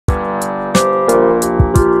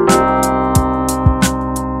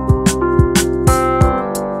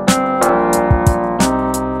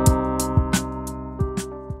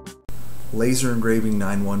Laser Engraving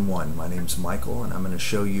 911. My name's Michael, and I'm going to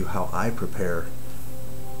show you how I prepare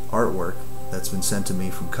artwork that's been sent to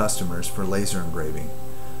me from customers for laser engraving.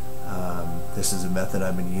 This is a method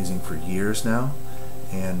I've been using for years now,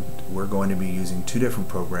 and we're going to be using two different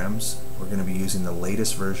programs. We're going to be using the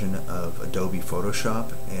latest version of Adobe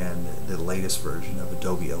Photoshop and the latest version of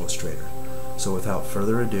Adobe Illustrator. So without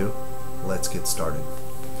further ado, let's get started.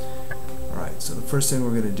 Alright, so the first thing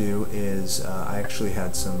we're going to do is I actually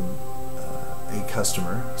had a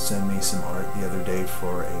customer send me some art the other day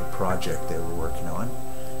for a project they were working on,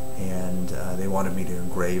 and they wanted me to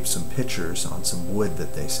engrave some pictures on some wood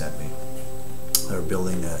that they sent me. They were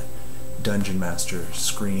building a Dungeon Master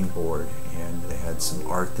screen board, and they had some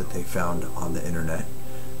art that they found on the internet,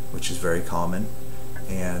 which is very common,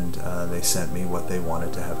 and they sent me what they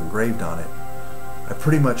wanted to have engraved on it. I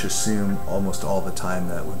pretty much assume almost all the time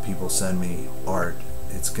that when people send me art,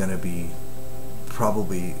 it's going to be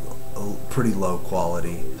probably pretty low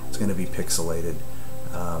quality. It's going to be pixelated.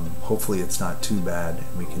 Hopefully it's not too bad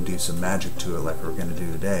and we can do some magic to it like we're going to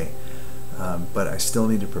do today. But I still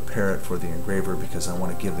need to prepare it for the engraver because I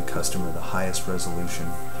want to give the customer the highest resolution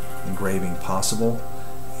engraving possible,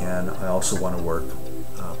 and I also want to work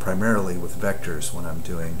primarily with vectors when I'm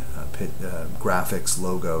doing graphics,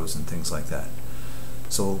 logos, and things like that.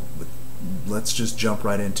 So let's just jump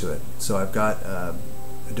right into it. So I've got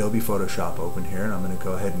Adobe Photoshop open here, and I'm going to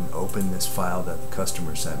go ahead and open this file that the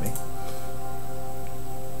customer sent me.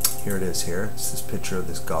 Here it is here. It's this picture of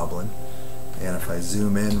this goblin. And if I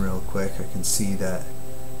zoom in real quick, I can see that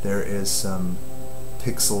there is some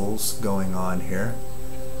pixels going on here.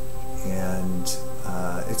 And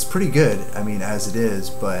it's pretty good, I mean, as it is,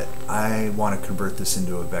 but I want to convert this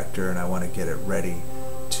into a vector, and I want to get it ready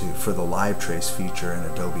for the live trace feature in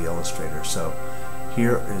Adobe Illustrator. So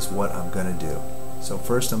here is what I'm going to do. So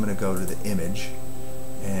first I'm going to go to the image,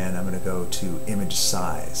 and I'm going to go to image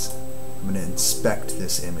size. I'm going to inspect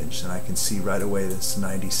this image, and I can see right away this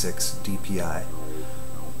 96 dpi.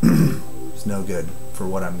 It's no good for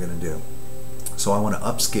what I'm going to do. So I want to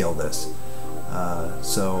upscale this.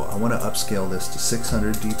 So I want to upscale this to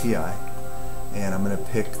 600 dpi, and I'm going to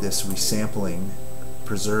pick this resampling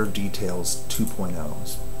Preserve Details 2.0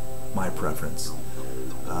 is my preference.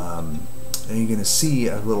 And you're going to see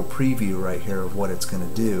a little preview right here of what it's going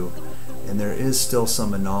to do, and there is still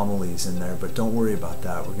some anomalies in there, but don't worry about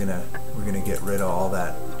that. We're gonna get rid of all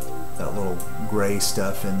that little gray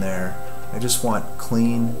stuff in there. I just want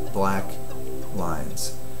clean black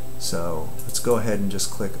lines. So let's go ahead and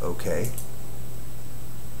just click OK.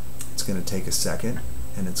 It's going to take a second,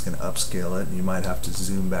 and it's going to upscale it, and you might have to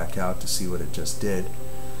zoom back out to see what it just did.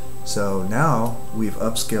 So now we've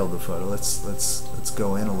upscaled the photo. Let's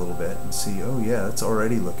go in a little bit and see. Oh yeah, it's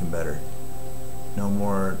already looking better.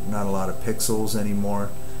 Not a lot of pixels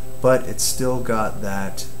anymore, but it's still got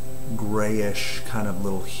that grayish kind of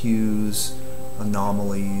little hues,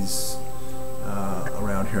 anomalies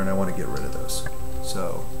around here, and I want to get rid of those.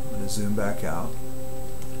 So I'm going to zoom back out.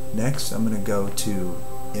 Next I'm going to go to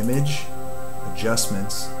Image,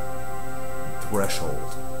 Adjustments,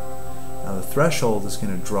 Threshold. Now the threshold is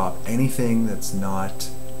going to drop anything that's not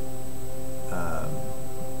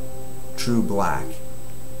true black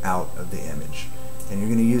out of the image. And you're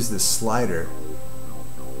going to use this slider.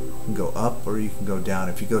 You can go up or you can go down.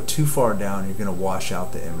 If you go too far down, you're going to wash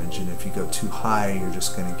out the image, and if you go too high, you're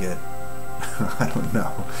just going to get I don't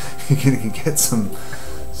know, you're going to get some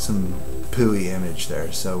pooey image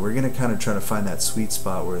there. So we're going to kind of try to find that sweet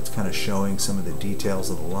spot where it's kind of showing some of the details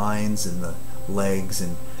of the lines and the legs,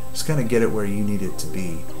 and just kind of get it where you need it to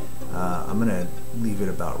be. I'm going to leave it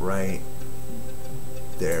about right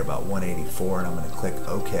there, about 184, and I'm going to click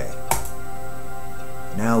OK.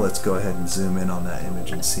 Now let's go ahead and zoom in on that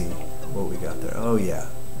image and see what we got there. Oh yeah,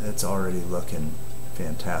 it's already looking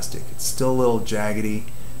fantastic. It's still a little jaggedy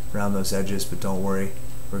around those edges, but don't worry,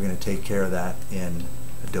 we're going to take care of that in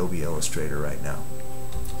Adobe Illustrator right now.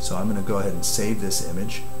 So I'm going to go ahead and save this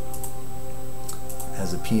image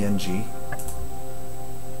as a PNG,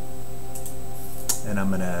 and I'm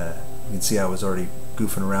going to, you can see I was already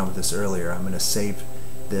goofing around with this earlier. I'm going to save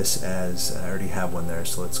this as, I already have one there,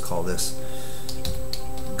 so let's call this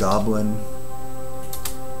Goblin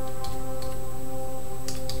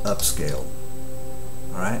Upscale.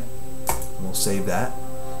 Alright, we'll save that.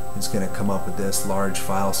 It's going to come up with this large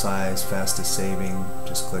file size, fastest saving.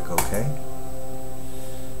 Just click OK.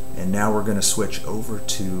 And now we're going to switch over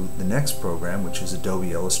to the next program, which is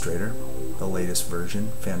Adobe Illustrator, the latest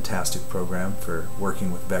version. Fantastic program for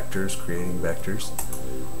working with vectors, creating vectors.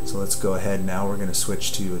 So let's go ahead. Now we're going to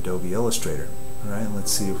switch to Adobe Illustrator. Alright,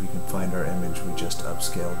 let's see if we can find our image we just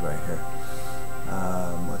upscaled right here.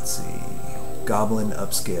 Let's see. Goblin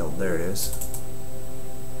upscale. There it is.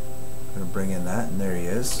 I'm going to bring in that, and there he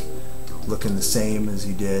is, looking the same as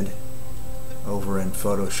he did over in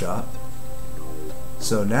Photoshop.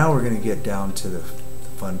 So now we're going to get down to the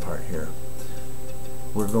fun part here.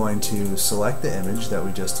 We're going to select the image that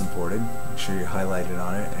we just imported, make sure you're highlighted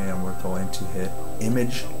on it, and we're going to hit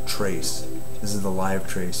Image Trace. This is the Live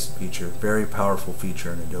Trace feature, very powerful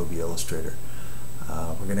feature in Adobe Illustrator.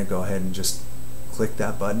 We're going to go ahead and just click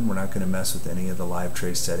that button. We're not going to mess with any of the Live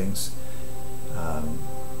Trace settings.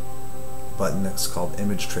 Button that's called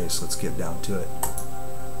Image Trace. Let's get down to it.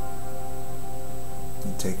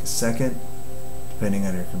 It'll take a second, depending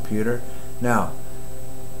on your computer. Now,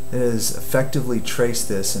 it has effectively traced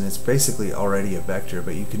this, and it's basically already a vector,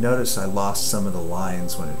 but you can notice I lost some of the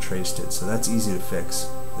lines when it traced it, so that's easy to fix.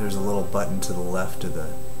 There's a little button to the left of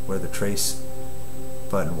where the trace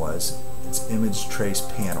button was. It's Image Trace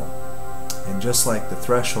Panel. And just like the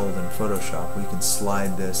threshold in Photoshop, we can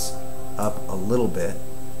slide this up a little bit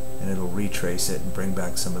and it'll retrace it and bring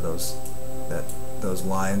back some of those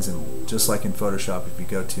lines. And just like in Photoshop, if you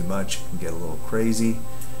go too much, you can get a little crazy.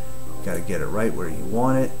 You got to get it right where you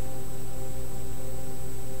want it.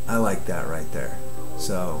 I like that right there.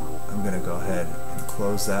 So I'm going to go ahead and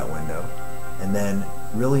close that window. And then,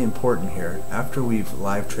 really important here, after we've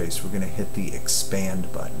live traced, we're going to hit the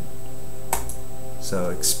expand button.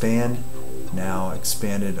 So expand now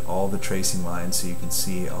expanded all the tracing lines so you can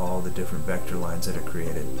see all the different vector lines that are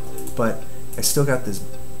created. But I still got this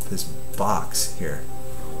box here.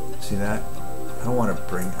 See that? I don't want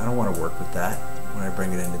to work with that when I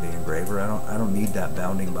bring it into the engraver. I don't need that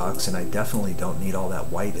bounding box, and I definitely don't need all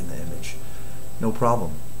that white in the image. No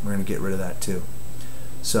problem. We're going to get rid of that too.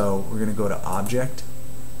 So we're going to go to Object,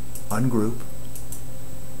 Ungroup,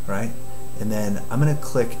 right? And then I'm going to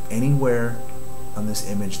click anywhere on this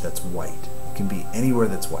image that's white. It can be anywhere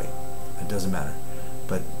that's white. It doesn't matter.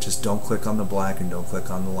 But just don't click on the black and don't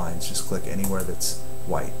click on the lines. Just click anywhere that's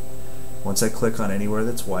white. Once I click on anywhere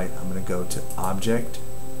that's white, I'm going to go to Object,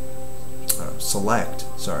 Select,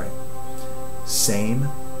 Same,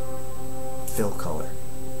 Fill Color.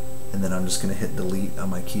 And then I'm just going to hit Delete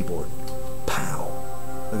on my keyboard. Pow!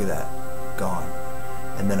 Look at that. Gone.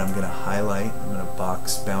 And then I'm going to highlight, I'm going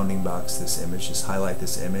to bounding box this image, just highlight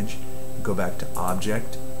this image, go back to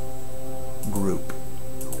Object, Group.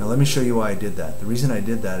 Now let me show you why I did that. The reason I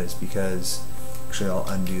did that is because, actually I'll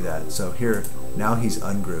undo that. So here, now he's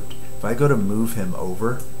ungrouped. If I go to move him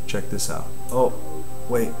over, check this out. Oh,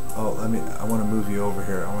 wait, I want to move you over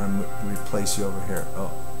here. I want to replace you over here.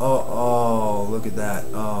 Oh, look at that.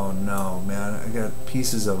 Oh no, man, I got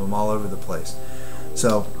pieces of them all over the place.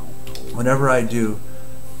 So whenever I do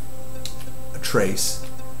a trace,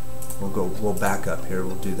 we'll back up here.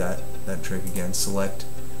 We'll do that trick again. Select,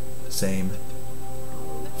 Same,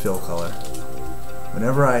 Fill Color.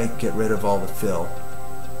 Whenever I get rid of all the fill,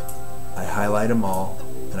 I highlight them all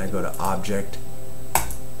and I go to Object,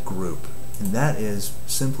 Group. And that is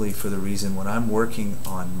simply for the reason when I'm working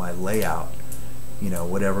on my layout, you know,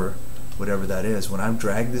 whatever that is, when I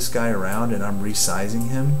drag this guy around and I'm resizing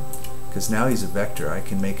him, because now he's a vector, I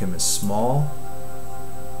can make him as small,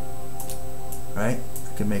 right?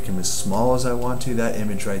 I can make him as small as I want to. That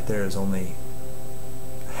image right there is only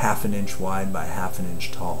 1/2 inch wide by 1/2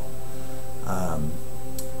 inch tall.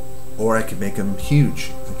 Or I could make him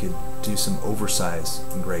huge. I could do some oversized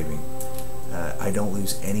engraving. I don't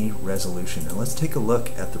lose any resolution. And let's take a look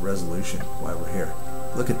at the resolution while we're here.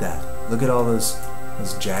 Look at that. Look at all those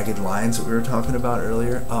jagged lines that we were talking about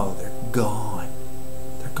earlier. Oh, they're gone.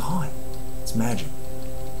 They're gone. It's magic.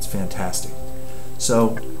 It's fantastic.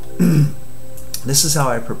 So this is how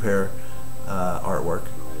I prepare artwork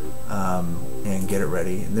and get it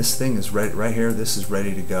ready. And this thing is right here. This is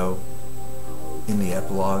ready to go in the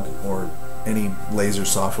epilogue or any laser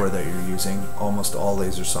software that you're using. Almost all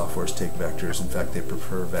laser softwares take vectors. In fact, they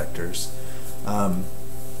prefer vectors.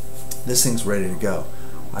 This thing's ready to go.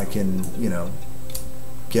 I can, you know,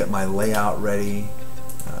 get my layout ready.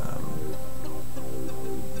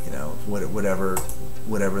 You know, whatever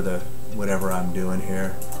I'm doing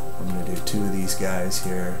here. I'm going to do 2 of these guys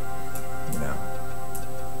here. You know,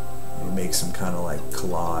 maybe make some kind of like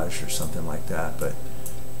collage or something like that. But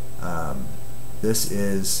this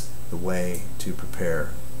is the way to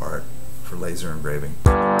prepare art for laser engraving.